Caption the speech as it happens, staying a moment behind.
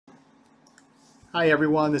Hi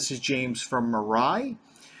everyone, this is James from Mirai.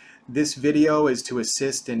 This video is to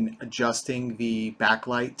assist in adjusting the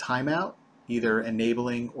backlight timeout, either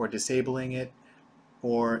enabling or disabling it,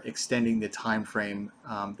 or extending the time frame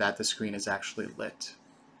that the screen is actually lit.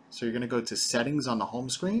 So you're going to go to Settings on the home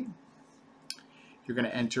screen. You're going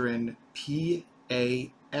to enter in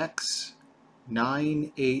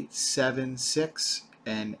PAX9876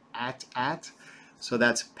 and AT. So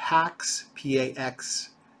that's Pax, PAX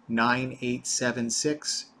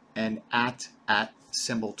 9876 and at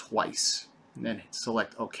symbol twice. And then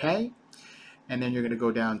select OK. And then you're going to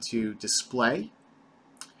go down to Display.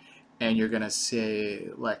 And you're going to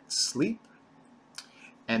select Sleep.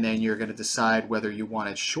 And then you're going to decide whether you want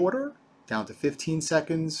it shorter, down to 15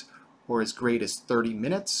 seconds, or as great as 30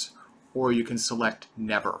 minutes, or you can select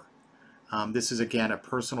Never. This is, again, a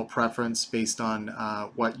personal preference based on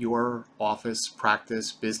what your office,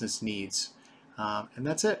 practice, business needs. And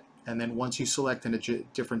that's it. And then once you select in a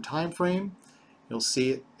different time frame, you'll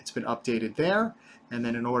see it's been updated there. And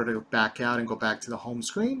then in order to back out and go back to the home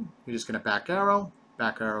screen, you're just going to back arrow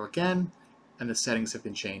again, and the settings have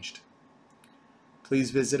been changed. Please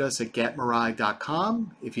visit us at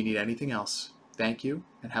getmirai.com if you need anything else. Thank you,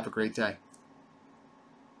 and have a great day.